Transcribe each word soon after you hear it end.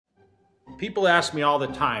People ask me all the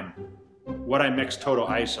time what I mix Total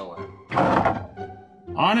ISO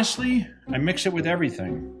in. Honestly, I mix it with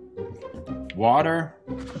everything. Water,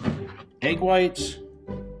 egg whites,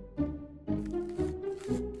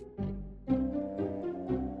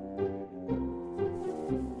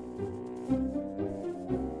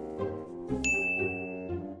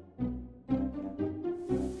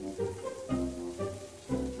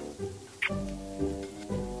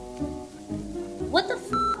 What the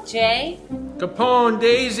f, Jay? Capone,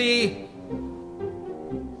 Daisy.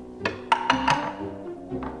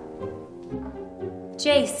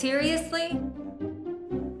 Jay, seriously?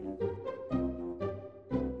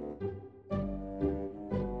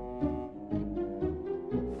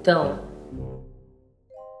 Don't.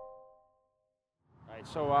 Alright,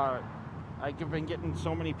 so I've been getting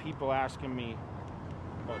so many people asking me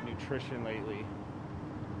about nutrition lately.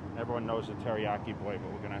 Everyone knows the Teriyaki Boy,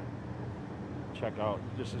 but we're gonna check out.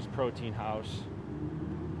 This is Protein House,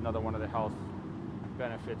 another one of the health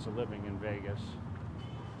benefits of living in Vegas.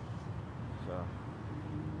 So,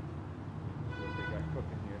 what they got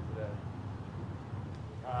cooking here today?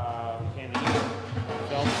 Candy,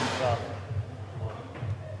 film some stuff.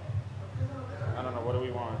 I don't know, what do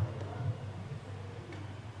we want?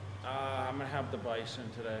 I'm gonna have the bison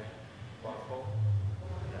today. Waffle?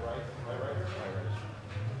 Rice? White rice? White rice.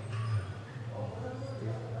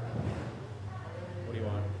 What do you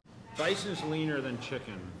want? Bison's leaner than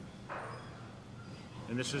chicken.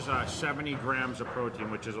 And this is 70 grams of protein,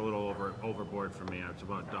 which is a little overboard for me. It's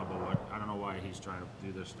about double what, I don't know why he's trying to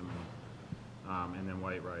do this to me. And then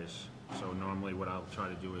white rice. So normally what I'll try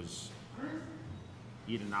to do is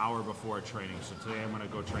eat an hour before training. So today I'm gonna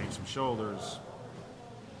go train some shoulders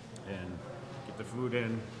and get the food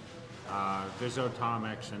in, visit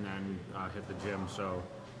Otromix, and then hit the gym. So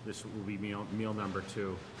this will be meal number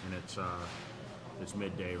 2, and it's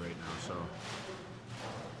midday right now. So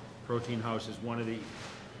Protein House is one of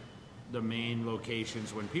the main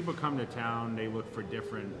locations. When people come to town, they look for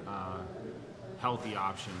different healthy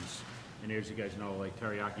options. And as you guys know, like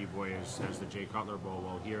Teriyaki Boy has the Cutler bowl.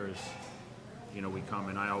 Well, here's, you know, we come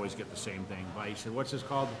and I always get the same thing. Bison, what's this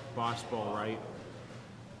called? Boss Bowl, right?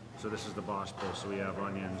 So this is the Boss Bowl. So we have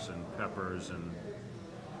onions and peppers and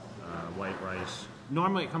white rice.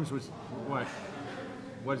 Normally it comes with what?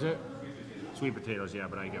 What is it? Sweet potatoes, yeah,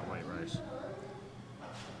 but I get white rice.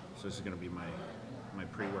 So this is gonna be my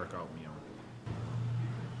pre-workout meal.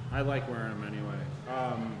 I like wearing them anyway.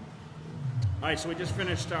 All right, so we just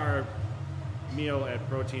finished our meal at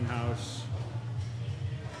Protein House,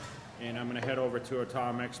 and I'm gonna head over to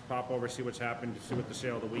Otromix, pop over, see what's happened, see what the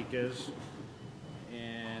sale of the week is.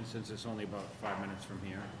 And since it's only about 5 minutes from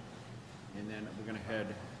here, and then we're gonna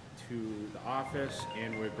head to the office,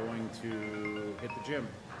 and we're going to hit the gym.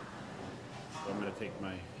 So I'm gonna take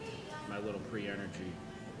my little pre-energy.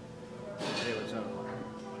 Hey, what's up?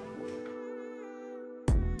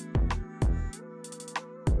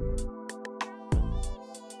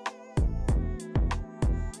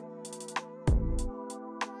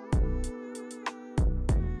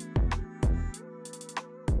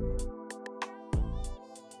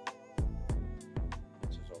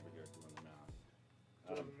 This is over here doing the math.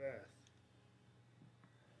 Doing the math.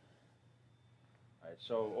 All right,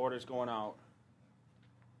 so orders going out.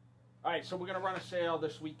 All right, so we're gonna run a sale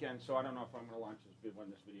this weekend. So I don't know if I'm gonna launch when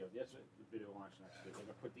this video. Yes, the video launch next week. We're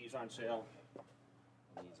gonna put these on sale.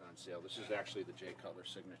 These on sale. This is actually the Cutler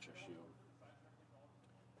signature shoe.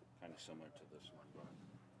 Kind of similar to this one, but.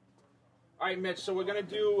 All right, Mitch. So we're gonna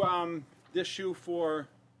do this shoe for.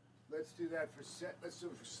 Let's do that for let's do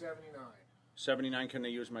it for 79. 79. Can they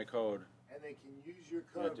use my code? And they can use your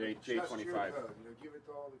code. Yeah, Just J25. your code. You know, give it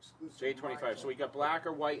to all exclusive. J25. So we got black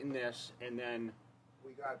or white in this, and then.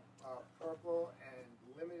 We got purple and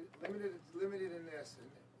limited in this and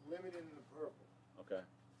limited in the purple. Okay.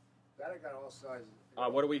 That I got all sizes.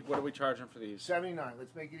 What are we charging for these? 79.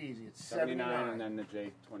 Let's make it easy. It's 79 and then the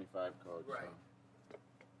J25 code. Right. So.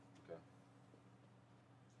 Okay.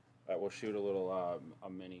 All right, we'll shoot a little a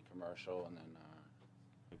mini commercial and then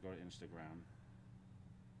go to Instagram.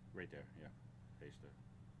 Right there. Yeah. Paste it.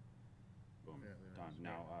 Boom. Yeah, done.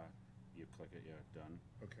 Now you click it. Yeah. Done.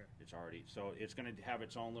 Okay. It's already it's going to have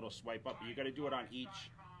its own little swipe up. You got to do it on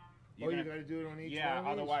each. You got to do it on each. Yeah. One of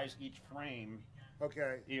these? Otherwise, each frame.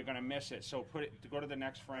 Okay. You're going to miss it. So go to the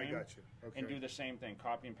next frame. I got you. Okay. And do the same thing.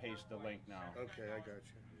 Copy and paste the link now. Okay, I got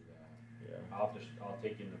you. Yeah. I'll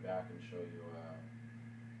take you in the back and show you.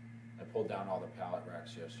 I pulled down all the pallet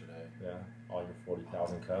racks yesterday. Yeah, all your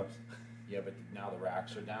 40,000 cups. Yeah, but now the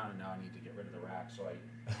racks are down, and now I need to get rid of the racks.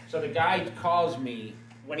 So the guy calls me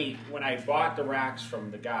when I bought the racks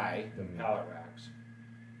from the guy, the pallet racks.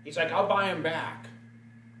 He's like, I'll buy them back.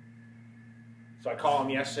 So I call him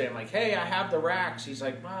yesterday. I'm like, hey, I have the racks. He's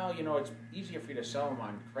like, well, you know, it's easier for you to sell them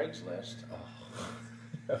on Craigslist.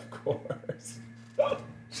 Oh, of course.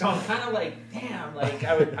 So I'm kind of like, damn, like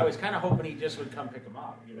I was kind of hoping he just would come pick them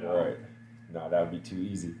up, you know? Right. No, that would be too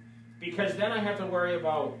easy. Because then I have to worry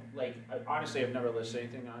about, like, honestly, I've never listed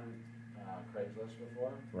anything on Craigslist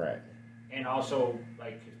before. Right. And also,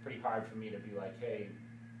 like, it's pretty hard for me to be like, hey,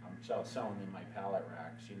 I'm selling in my pallet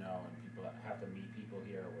racks, you know, and people have to meet people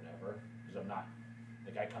here or whatever. Because I'm not,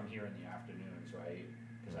 like, I come here in the afternoon, so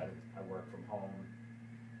because I work from home,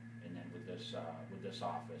 and then with this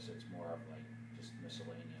office, it's more of like just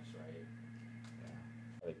miscellaneous, right?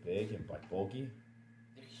 Yeah. Are they big and like bulky?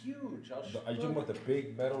 They're huge. Are you talking about the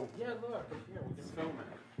big metal? Yeah, look, here we can film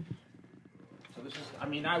it. So this is, I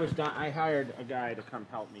mean, I hired a guy to come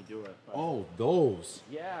help me do it. But Oh, those.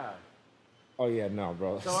 yeah. Oh yeah, no,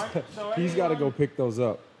 bro. So He's got to go pick those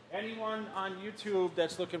up. Anyone on YouTube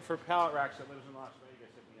that's looking for pallet racks that lives in Las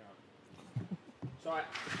Vegas, hit me up. So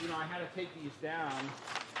I had to take these down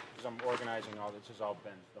because I'm organizing all this. This is all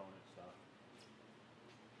Ben's donut stuff.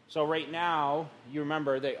 So right now, you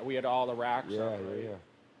remember that we had all the racks up, right?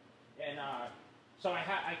 Yeah. And so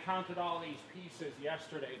I counted all these pieces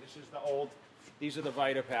yesterday. These are the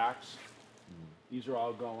Vita packs. These are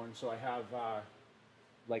all going. So I have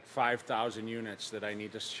like 5,000 units that I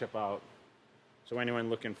need to ship out. So anyone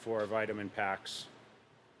looking for vitamin packs,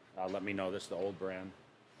 let me know. This is the old brand.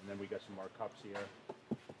 And then we got some more cups here.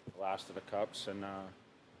 The last of the cups, and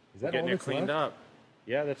Is that getting all it that's cleaned left? up.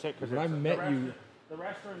 Yeah, that's it. When I met you. The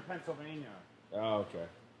rest are in Pennsylvania. Oh, okay.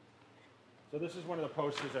 So this is one of the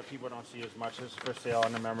posters that people don't see as much. This is for sale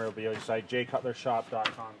on the memorabilia site, jcutlershop.com,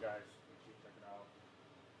 guys. Check it out.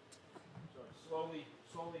 So it's slowly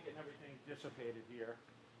getting everything dissipated here.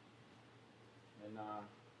 And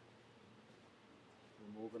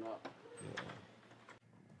we're moving up.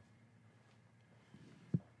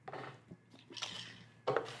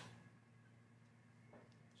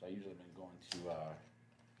 So I usually been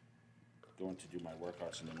going to do my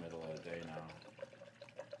workouts in the middle of the day now.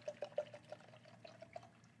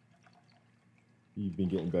 You've been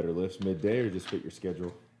getting better lifts midday, or just fit your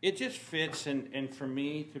schedule? It just fits, and for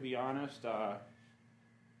me, to be honest,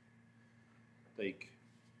 like,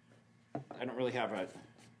 I don't really have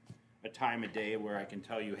a time of day where I can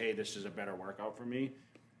tell you, hey, this is a better workout for me.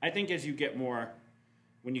 I think when you get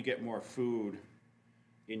more food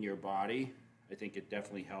in your body, I think it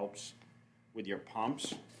definitely helps with your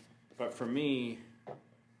pumps. But for me,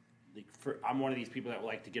 I'm one of these people that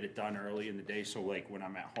like to get it done early in the day. So like when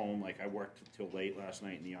I'm at home, like I worked till late last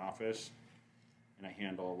night in the office, and I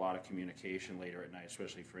handle a lot of communication later at night,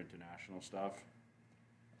 especially for international stuff.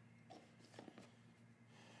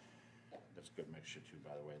 That's a good mixture too,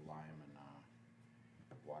 by the way. Lime and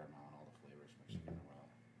watermelon, all the flavors mixed together well.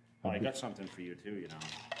 Oh, I got something for you too, you know.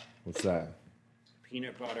 What's that?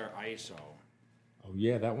 Peanut butter ISO. Oh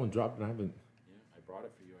yeah, that one dropped, and I haven't. Yeah, I brought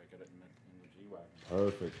it for you. I got it in the G-Wagon.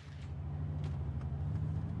 Perfect.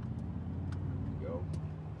 Go.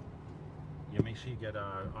 Yeah, make sure you get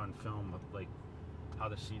on film like how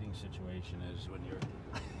the seating situation is when you're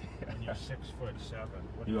 6'7".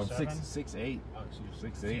 What are you, I'm 7? 6'8". Oh, so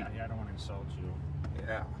you're 6'8". Yeah, I don't want to insult you.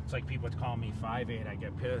 Yeah. It's like people call me 5'8". I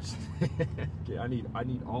get pissed. Okay, I need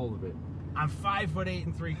all of it. I'm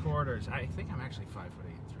 5'8 3/4". I think I'm actually 5'8 3/4".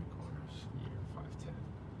 Yeah, 5'10".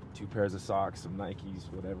 2 pairs of socks, some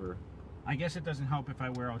Nikes, whatever. I guess it doesn't help if I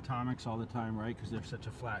wear Otromix all the time, right? Because they're such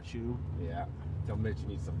a flat shoe. Yeah. Tell Mitch you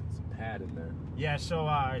need some pad in there. Yeah.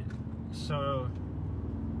 So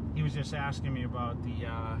he was just asking me about the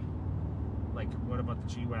like, what about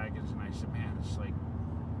the G-Wagons? And I said, man, it's like,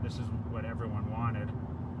 this is what everyone wanted.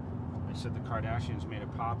 I said the Kardashians made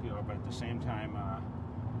it popular, but at the same time,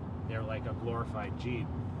 they're like a glorified Jeep.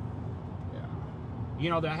 Yeah. You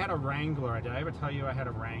know, I had a Wrangler. Did I ever tell you I had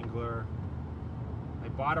a Wrangler? I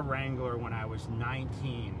bought a Wrangler when I was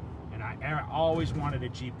 19, and I always wanted a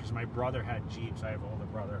Jeep because my brother had Jeeps. I have an older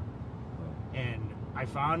brother. And I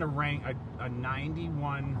found a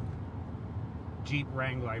 91 Jeep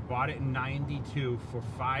Wrangler. I bought it in 92 for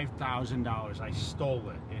 $5,000. I stole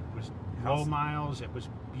it. It was low miles. It was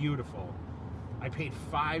beautiful. I paid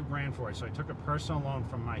 $5,000 for it. So I took a personal loan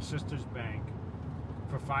from my sister's bank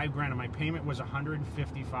for $5,000, and my payment was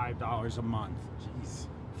 $155 a month. Jeez.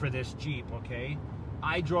 For this Jeep, okay?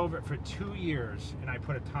 I drove it for 2 years, and I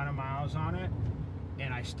put a ton of miles on it,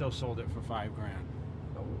 and I still sold it for $5,000.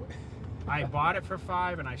 No way. I bought it for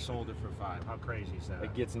 $5,000 and I sold it for $5,000. How crazy is that?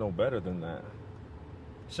 It gets no better than that.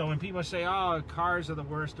 So when people say, "Oh, cars are the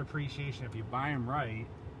worst appreciation," if you buy them right,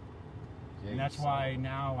 And that's why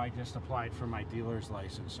now I just applied for my dealer's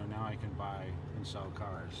license, so now I can buy and sell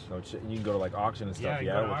cars. So you can go to like auction and stuff, you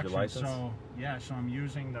yeah, go to with auction, your license? So I'm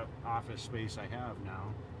using the office space I have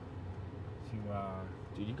now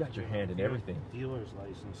to Dude, you got your hand in everything. Dealer's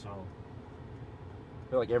license, so I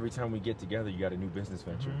feel like every time we get together, you got a new business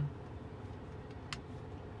venture.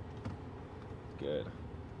 Good.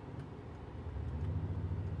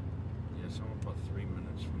 yeah, so I'm about 3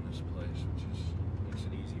 minutes from this place, which makes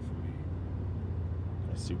it easy for me.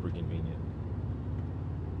 That's super convenient.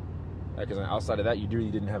 Because outside of that, you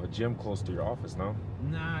really didn't have a gym close to your office, no?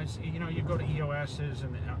 Nah, it's, you know, you go to EOS's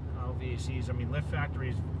and the LVACs. I mean, Lift Factory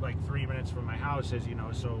is like 3 minutes from my house, as you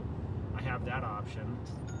know, so I have that option.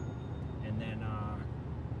 And then,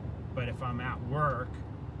 but if I'm at work,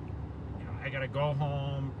 you know, I gotta go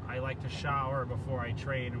home. I like to shower before I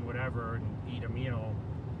train and whatever, and eat a meal.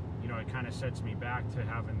 You know, it kind of sets me back to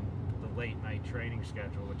having the late night training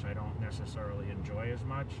schedule, which I don't necessarily enjoy as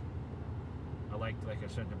much. I like I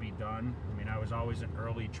said, to be done. I mean, I was always an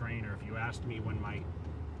early trainer. If you asked me when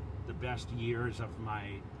the best years of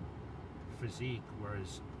my physique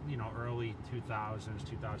was, you know, early 2000s,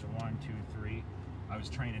 2001, 2, 3, I was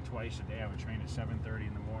training twice a day. I would train at 7:30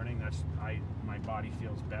 in the morning. My body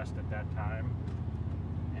feels best at that time.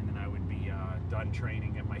 And then I would be done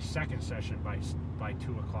training at my second session by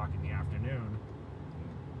 2 o'clock in the afternoon.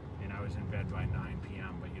 And I was in bed by 9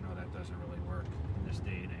 p.m. But you know, that doesn't really work in this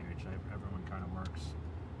day and age. Everyone kind of works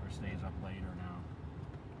or stays up later now.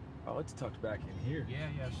 Oh, it's tucked back in here.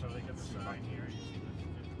 Yeah, so they got the sign here. You see the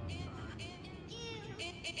Fit Club sign.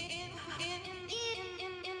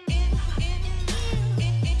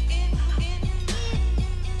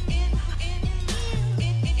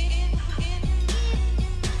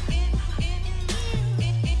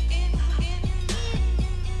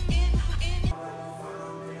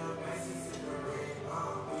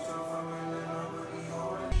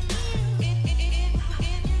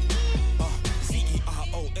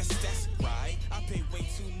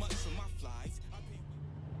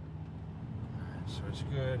 So it's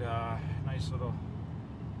good, nice little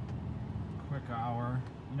quick hour.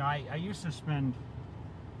 You know, I used to spend,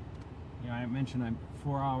 you know, I mentioned I'm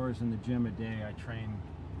 4 hours in the gym a day. I train,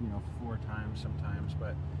 you know, 4 times sometimes,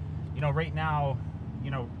 but, you know, right now,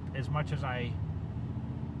 you know, as much as I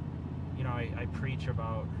preach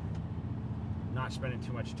about not spending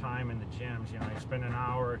too much time in the gyms, you know, I spend an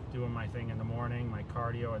hour doing my thing in the morning, my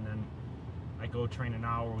cardio, and then I go train an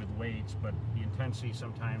hour with weights, but the intensity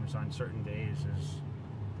sometimes on certain days is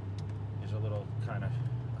a little kind of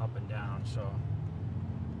up and down. So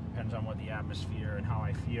depends on what the atmosphere and how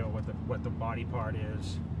I feel, what the body part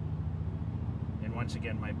is. And once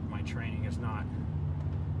again, my training is not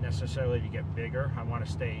necessarily to get bigger. I want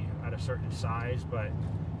to stay at a certain size, but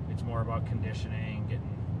it's more about conditioning, getting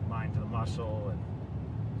mind to the muscle, and,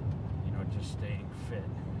 you know, just staying fit,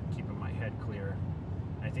 keeping my head clear.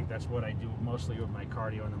 I think that's what I do mostly with my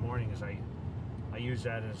cardio in the morning. Is I use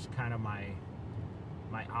that as kind of my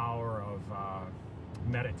hour of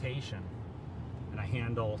meditation, and I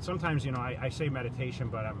handle, sometimes, you know, I say meditation,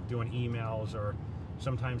 but I'm doing emails, or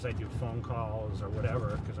sometimes I do phone calls or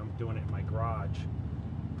whatever, because I'm doing it in my garage.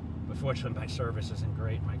 But fortunately, my service isn't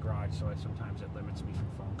great in my garage, so sometimes it limits me from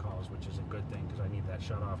phone calls, which is a good thing, because I need that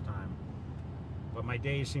shut-off time. But my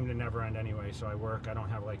days seem to never end anyway, so I don't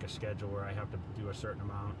have like a schedule where I have to do a certain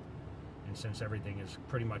amount. And since everything is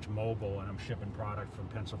pretty much mobile and I'm shipping product from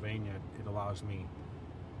Pennsylvania, it allows me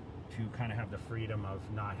to kind of have the freedom of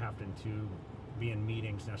not having to be in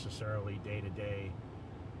meetings necessarily day to day,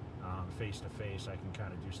 face to face. I can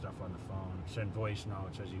kind of do stuff on the phone, send voice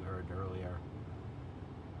notes, as you heard earlier.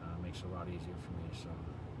 Makes it a lot easier for me, so.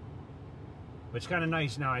 But it's kind of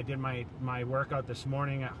nice now. I did my workout this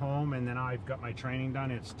morning at home, and then I've got my training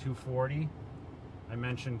done. It's 2:40. I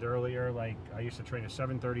mentioned earlier, like, I used to train at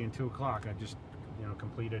 7:30 and 2 o'clock. I just, you know,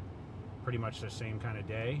 completed pretty much the same kind of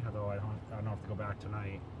day, although I don't have to go back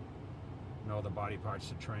tonight. And all the body parts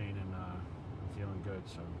to train, and I'm feeling good,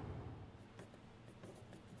 so.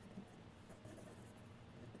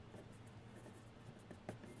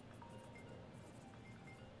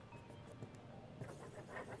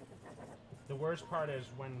 The worst part is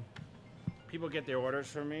when people get their orders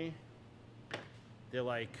from me, they're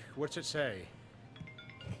like, what's it say?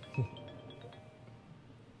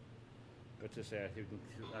 What's it say?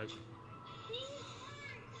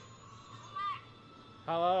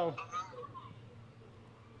 Hello?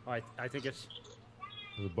 Oh, I think it's...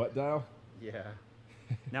 The butt dial? Yeah.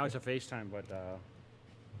 Now it's a FaceTime, but...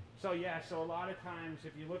 So yeah, so a lot of times,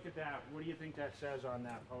 if you look at that, what do you think that says on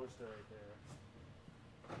that poster right there?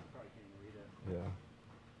 Probably can't read it. Yeah.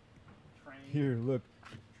 Train. Here, look.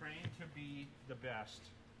 trained to be the best,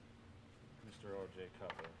 Mr. OJ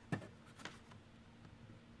Cutler.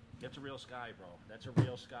 That's a real sky, bro. That's a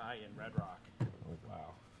real sky in Red Rock. Oh,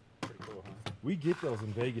 wow. Pretty cool, huh? We get those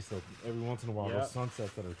in Vegas, though, every once in a while. Yep. Those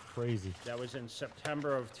sunsets that are crazy. That was in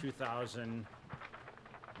September of 2009.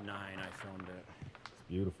 I filmed it. It's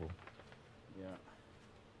beautiful. Yeah.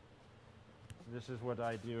 This is what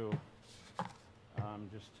I do,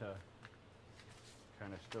 just to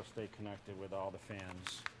kind of still stay connected with all the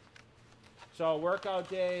fans. So workout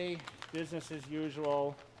day, business as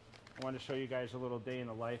usual. I want to show you guys a little day in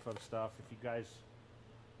the life of stuff. If you guys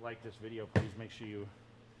like this video, please make sure you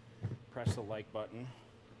press the like button.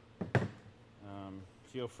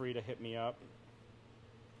 Feel free to hit me up,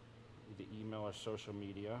 either email or social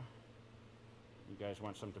media. You guys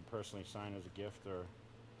want something personally signed as a gift or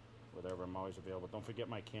whatever, I'm always available. Don't forget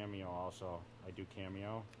my Cameo also. I do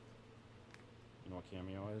Cameo. You know what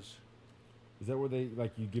Cameo is? Is that where they,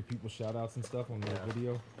 like, you give people shout outs and stuff on their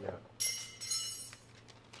video? Yeah. I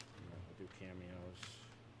do Cameos.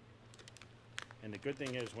 And the good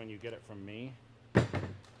thing is when you get it from me,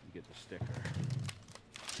 you get the sticker.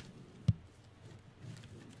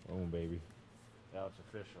 Oh, baby. Now it's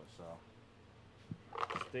official, so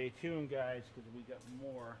stay tuned, guys, because we got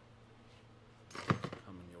more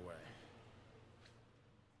coming your way.